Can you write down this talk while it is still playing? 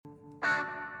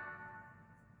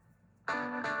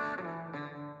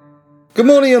Good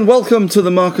morning and welcome to the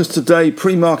Marcus Today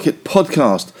pre-market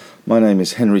podcast. My name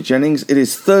is Henry Jennings. It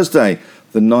is Thursday,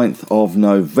 the 9th of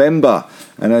November.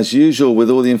 And as usual, with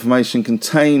all the information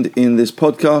contained in this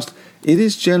podcast, it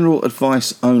is general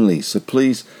advice only. So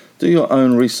please do your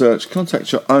own research,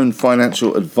 contact your own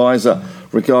financial advisor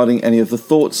regarding any of the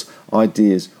thoughts,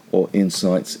 ideas, or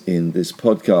insights in this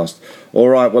podcast. All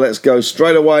right, well, let's go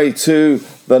straight away to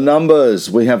the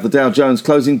numbers. We have the Dow Jones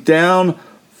closing down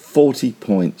 40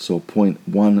 points or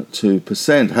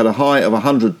 0.12%. Had a high of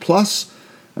 100 plus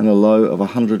and a low of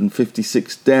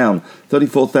 156 down.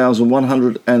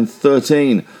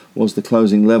 34,113 was the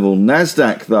closing level.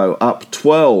 Nasdaq, though, up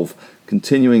 12,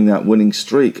 continuing that winning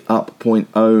streak, up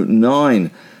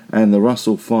 0.09. And the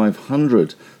Russell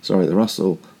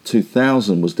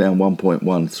 2000 was down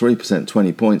 1.13%,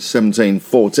 20 points,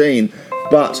 1714.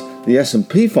 But the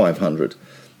S&P 500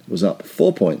 was up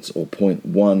 4 points or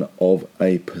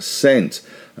 0.1%.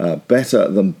 Better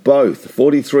than both.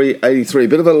 43.83.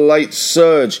 Bit of a late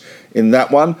surge in that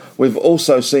one. We've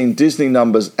also seen Disney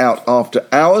numbers out after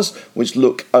hours, which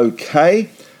look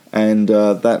okay. And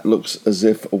that looks as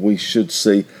if we should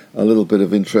see a little bit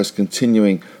of interest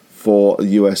continuing for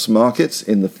US markets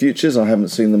in the futures. I haven't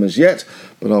seen them as yet,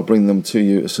 but I'll bring them to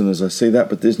you as soon as I see that.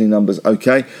 But Disney numbers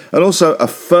okay. And also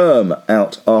Affirm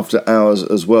out after hours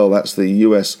as well. That's the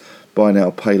US buy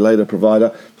now, pay later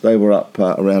provider. They were up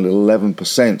around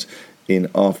 11%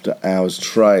 in after hours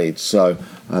trade. So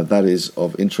that is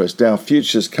of interest. Dow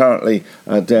futures currently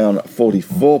down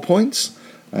 44 points.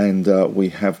 And we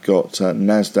have got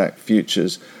Nasdaq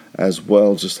futures as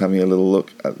well. Just having a little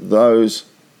look at those.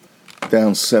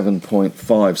 Down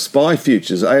 7.5. SPY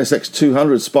futures, ASX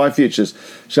 200 SPY futures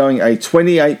showing a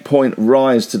 28-point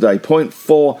rise today,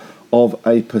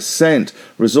 0.4%.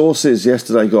 Resources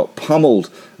yesterday got pummeled,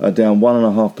 down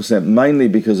 1.5%, mainly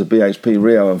because of BHP,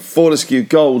 Rio and Fortescue.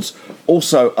 Gold's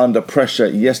also under pressure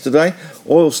yesterday.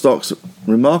 Oil stocks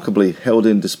remarkably held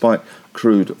in despite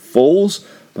crude falls.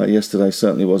 But yesterday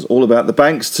certainly was all about the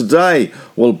banks. Today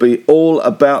will be all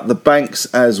about the banks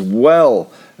as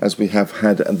well, as we have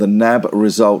had the NAB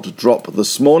result drop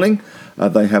this morning.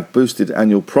 They have boosted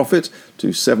annual profit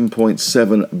to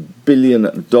 $7.7 billion,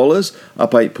 up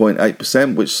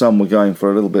 8.8%, which some were going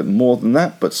for a little bit more than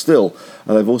that, but still,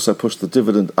 they've also pushed the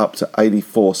dividend up to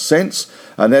 84 cents.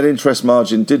 Net interest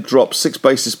margin did drop 6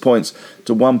 basis points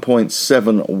to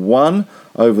 1.71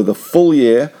 over the full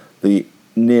year. The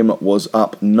NIM was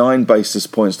up 9 basis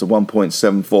points to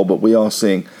 1.74, but we are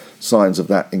seeing signs of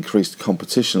that increased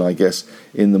competition, I guess,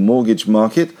 in the mortgage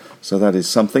market. So that is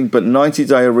something. But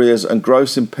 90-day arrears and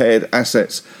gross impaired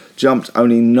assets jumped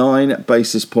only 9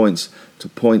 basis points to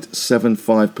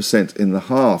 0.75% in the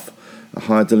half.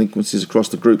 Higher delinquencies across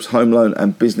the group's home loan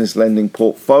and business lending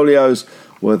portfolios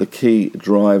were the key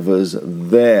drivers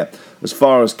there. As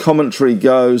far as commentary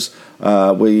goes,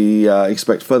 we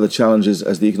expect further challenges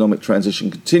as the economic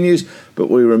transition continues, but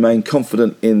we remain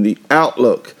confident in the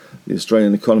outlook. The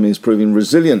Australian economy is proving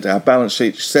resilient. Our balance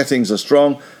sheet settings are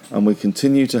strong, and we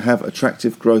continue to have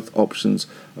attractive growth options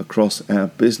across our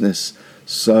business.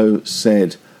 So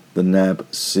said the NAB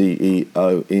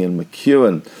CEO, Ian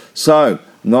McEwan. So,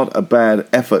 not a bad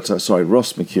effort.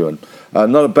 Ross McEwan.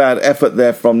 Not a bad effort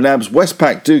there from NAB's.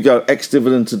 Westpac do go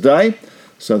ex-dividend today,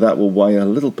 so that will weigh a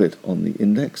little bit on the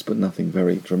index, but nothing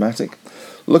very dramatic.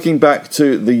 Looking back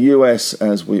to the US,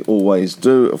 as we always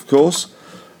do, of course,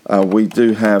 we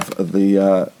do have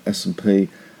the S&P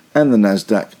and the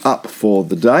Nasdaq up for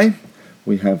the day.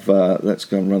 We have, let's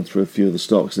go and run through a few of the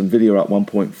stocks. Nvidia up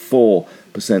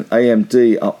 1.4%,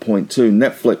 AMD up 0.2%,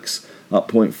 Netflix up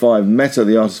 0.5%, Meta,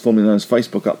 the artist formerly known as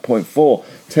Facebook, up 0.4%,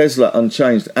 Tesla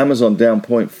unchanged, Amazon down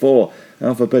 0.4%,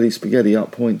 Alphabeti Spaghetti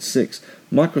up 0.6%,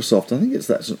 Microsoft, I think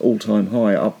that's an all-time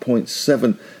high, up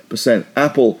 0.7%,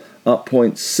 Apple up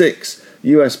 0.6%,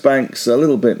 US banks a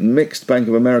little bit mixed. Bank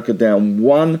of America down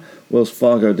 1%, Wells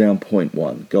Fargo down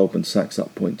 0.1%, Goldman Sachs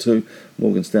up 0.2%,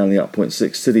 Morgan Stanley up 0.6%,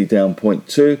 Citi down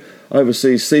 0.2%.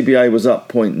 Overseas, CBA was up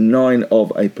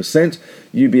 0.9%,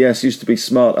 UBS used to be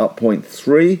smart up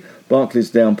 0.3%, Barclays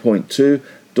down 0.2%,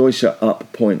 Deutsche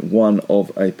up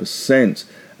 0.1%,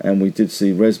 and we did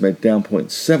see ResMed down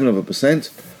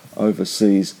 0.7%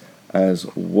 overseas as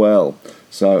well.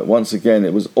 So once again,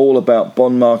 it was all about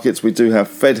bond markets. We do have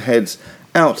Fed heads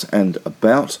out and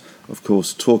about, of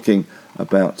course, talking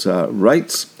about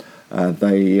rates.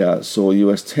 They saw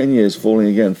US 10 years falling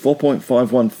again,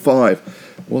 4.515. It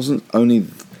wasn't only, it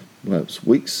was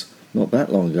weeks, not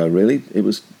that long ago really. It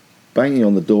was banging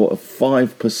on the door of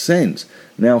 5%.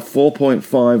 Now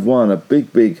 4.51, a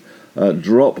big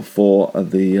drop for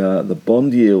the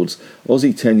bond yields.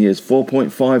 Aussie 10 years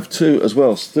 4.52 as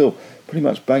well, still pretty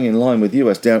much bang in line with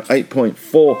US, down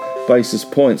 8.4 basis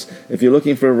points. If you're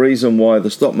looking for a reason why the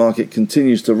stock market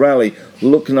continues to rally,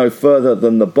 look no further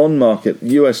than the bond market.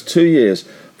 US 2 years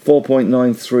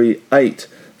 4.938.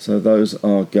 So those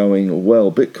are going well.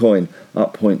 Bitcoin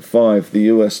up 0.5. The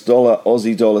US dollar,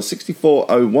 Aussie dollar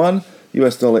 64.01.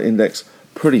 US dollar index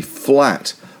pretty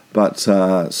flat, but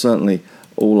certainly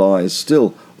all eyes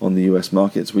still on the US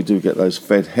markets. We do get those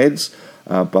Fed heads,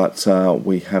 but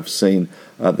we have seen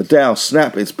the Dow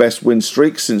snap its best win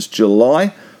streak since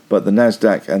July, but the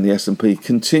Nasdaq and the S&P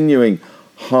continuing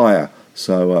higher.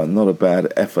 So not a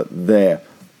bad effort there.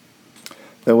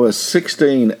 There were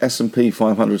 16 S&P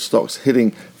 500 stocks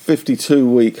hitting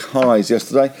 52-week highs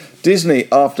yesterday. Disney,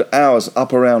 after hours,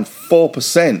 up around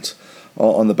 4%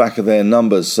 on the back of their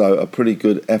numbers, so a pretty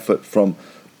good effort from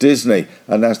Disney.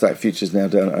 And Nasdaq futures now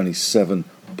down only 7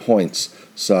 points,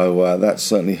 so that's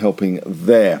certainly helping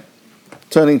there.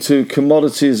 Turning to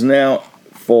commodities now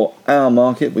for our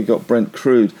market, we got Brent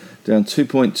crude down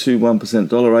 2.21%,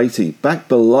 $1.80, back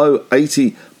below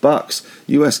 $80.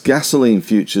 US gasoline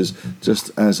futures,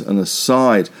 just as an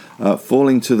aside,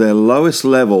 falling to their lowest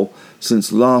level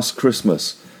since last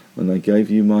Christmas when they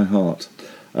gave you my heart.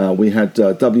 We had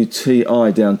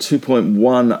WTI down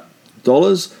 $2.1,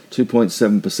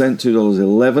 2.7%,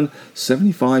 $2.11,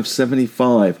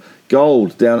 75.75.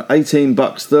 Gold down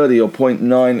 $18.30 or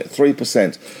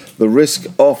 0.93%. The risk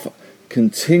off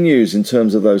continues in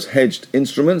terms of those hedged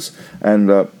instruments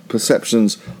and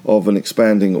perceptions of an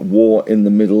expanding war in the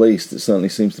Middle East. It certainly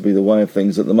seems to be the way of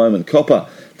things at the moment. Copper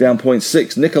down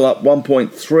 0.6, nickel up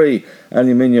 1.3,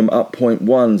 aluminium up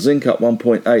 0.1, zinc up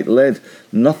 1.8, lead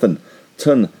nothing,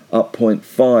 tin up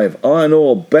 0.5. Iron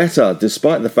ore better,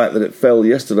 despite the fact that it fell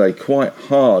yesterday quite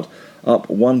hard, up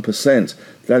 1%.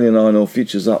 Italian iron ore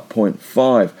futures up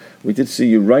 0.5. We did see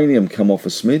uranium come off a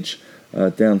smidge,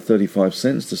 down 35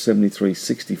 cents to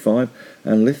 73.65,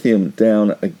 and lithium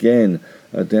down again,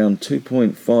 down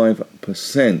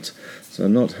 2.5%. So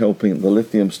not helping the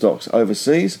lithium stocks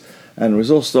overseas. And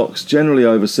resource stocks generally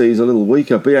overseas a little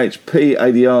weaker. BHP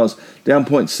ADRs down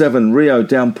 0.7, Rio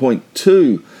down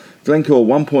 0.2, Glencore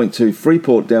 1.2,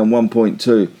 Freeport down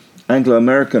 1.2, Anglo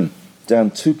American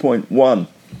down 2.1,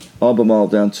 Albemarle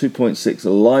down 2.6,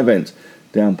 Livent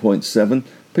down 0.7,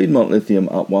 Piedmont Lithium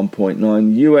up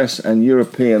 1.9. US and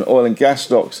European oil and gas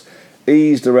stocks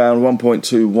eased around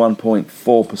 1.2,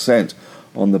 1.4%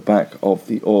 on the back of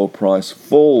the oil price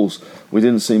falls. We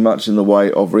didn't see much in the way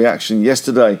of reaction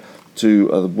yesterday to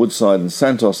the Woodside and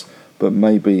Santos, but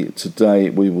maybe today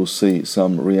we will see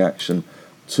some reaction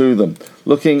to them.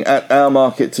 Looking at our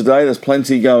market today, there's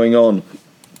plenty going on.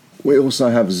 We also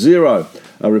have Xero,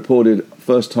 a reported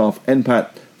first half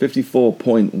NPAT,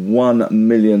 54.1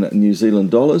 million New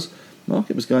Zealand dollars.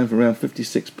 Market was going for around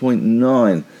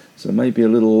 56.9, so maybe a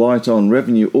little light on.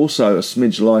 Revenue also a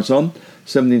smidge light on,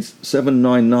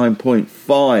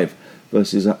 799.5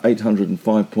 versus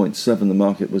 805.7 the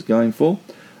market was going for.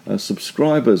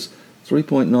 Subscribers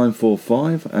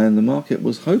 3.945, and the market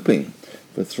was hoping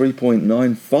for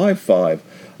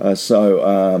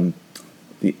 3.955.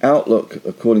 The outlook,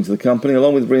 according to the company,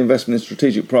 along with reinvestment in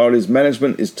strategic priorities,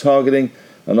 management is targeting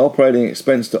an operating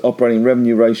expense to operating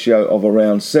revenue ratio of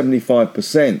around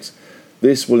 75%.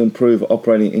 This will improve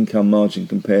operating income margin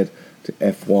compared to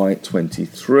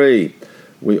FY23.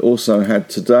 We also had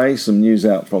today some news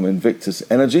out from Invictus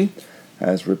Energy,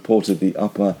 has reported the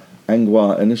Upper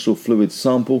Angwa initial fluid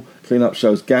sample cleanup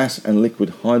shows gas and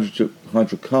liquid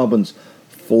hydrocarbons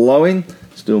flowing.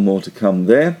 Still more to come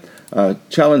there.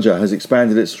 Challenger has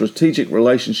expanded its strategic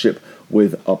relationship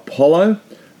with Apollo.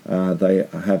 They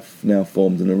have now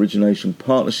formed an origination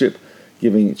partnership,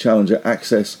 giving Challenger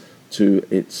access to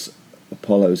its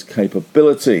Apollo's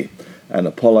capability. And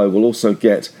Apollo will also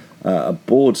get a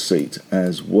board seat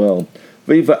as well.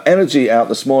 Viva Energy out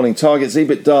this morning, targets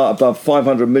EBITDA above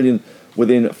 500 million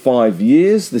within 5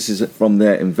 years. This is from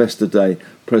their Investor Day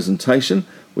presentation.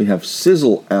 We have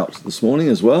Sizzle out this morning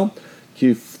as well.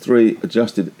 Q3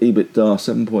 adjusted EBITDA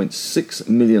 7.6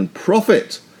 million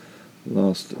profit.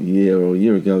 Last year or a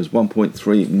year ago was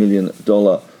 $1.3 million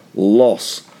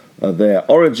loss there.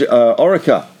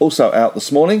 Orica also out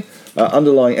this morning.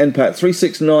 Underlying NPAT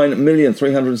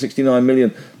 369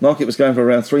 million. Market was going for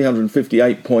around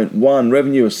 358.1.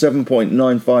 Revenue of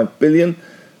 7.95 billion.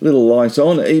 Little light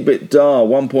on. EBITDA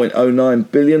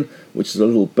 1.09 billion, which is a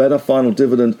little better. Final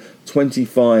dividend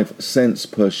 25 cents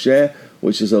per share,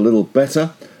 which is a little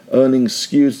better. Earnings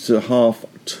skewed to half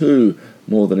two,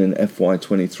 more than in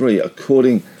FY23,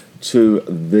 according to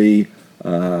the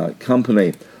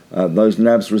company. Those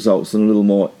NABS results in a little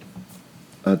more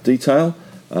detail.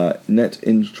 Net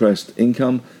interest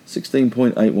income,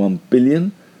 16.81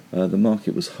 billion. The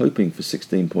market was hoping for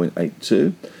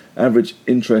 16.82. Average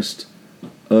interest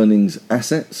earnings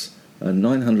assets,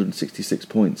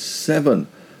 966.7.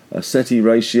 SETI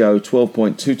ratio,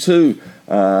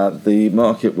 12.22. The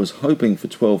market was hoping for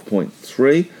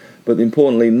 12.3. But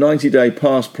importantly, 90-day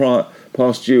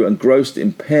past due and gross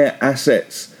impaired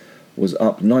assets was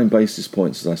up 9 basis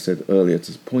points, as I said earlier,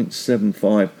 to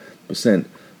 0.75%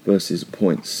 versus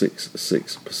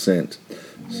 0.66%.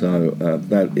 So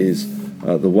that is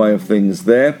the way of things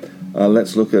there.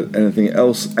 Let's look at anything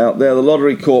else out there. The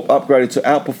Lottery Corp upgraded to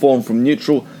outperform from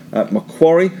neutral at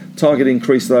Macquarie. Target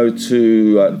increase, though,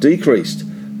 to decreased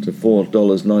to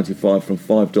 $4.95 from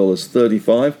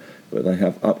 $5.35, but they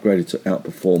have upgraded to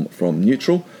outperform from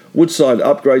neutral. Woodside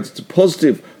upgraded to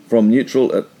positive from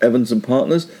neutral at Evans and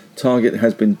Partners. Target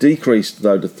has been decreased,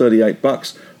 though, to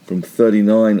 $38 from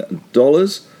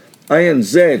 $39.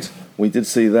 ANZ, we did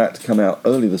see that come out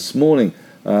early this morning,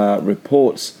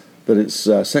 reports that its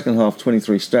second half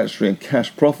 23 statutory and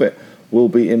cash profit will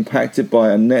be impacted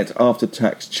by a net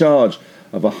after-tax charge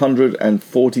of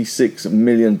 $146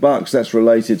 million. That's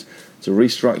related to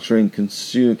restructuring,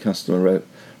 customer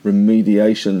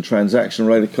remediation,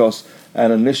 transaction-related costs,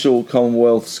 and initial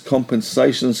Commonwealth's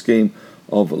compensation scheme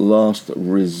of last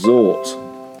resort.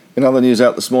 In other news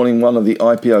out this morning, one of the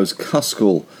IPOs,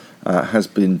 Cuscal, has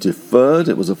been deferred.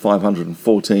 It was a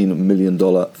 $514 million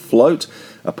float,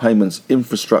 a payments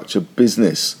infrastructure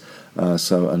business.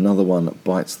 So another one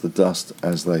bites the dust,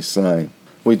 as they say.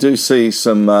 We do see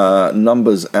some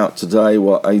numbers out today.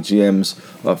 AGMs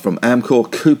from Amcor,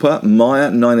 Cooper,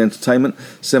 Myer, Nine Entertainment,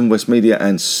 Seven West Media,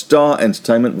 and Star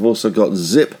Entertainment. We've also got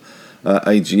Zip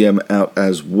AGM out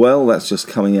as well. That's just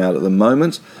coming out at the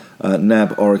moment.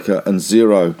 NAB, Orica, and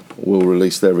Xero will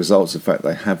release their results. In fact,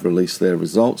 they have released their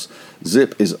results.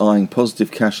 Zip is eyeing positive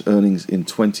cash earnings in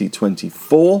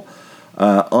 2024.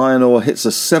 Iron ore hits a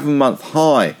 7-month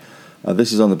high.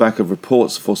 This is on the back of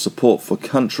reports for support for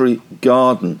Country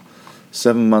Garden.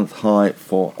 7-month high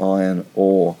for iron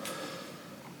ore.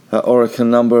 Orica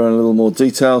number in a little more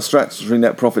detail. Statutory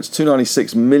net profits,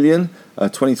 $296 million. A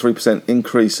 23%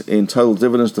 increase in total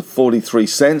dividends to 43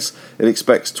 cents. It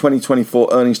expects 2024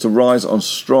 earnings to rise on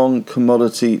strong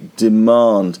commodity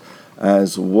demand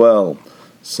as well.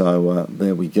 So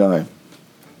there we go.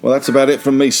 Well, that's about it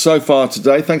from me so far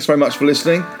today. Thanks very much for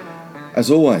listening. As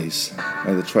always,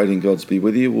 may the trading gods be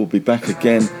with you. We'll be back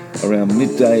again around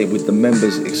midday with the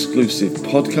members exclusive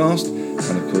podcast.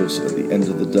 And of course, at the end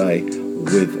of the day,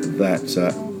 with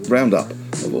that roundup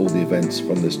of all the events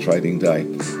from this trading day.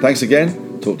 Thanks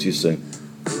again. Talk to you soon.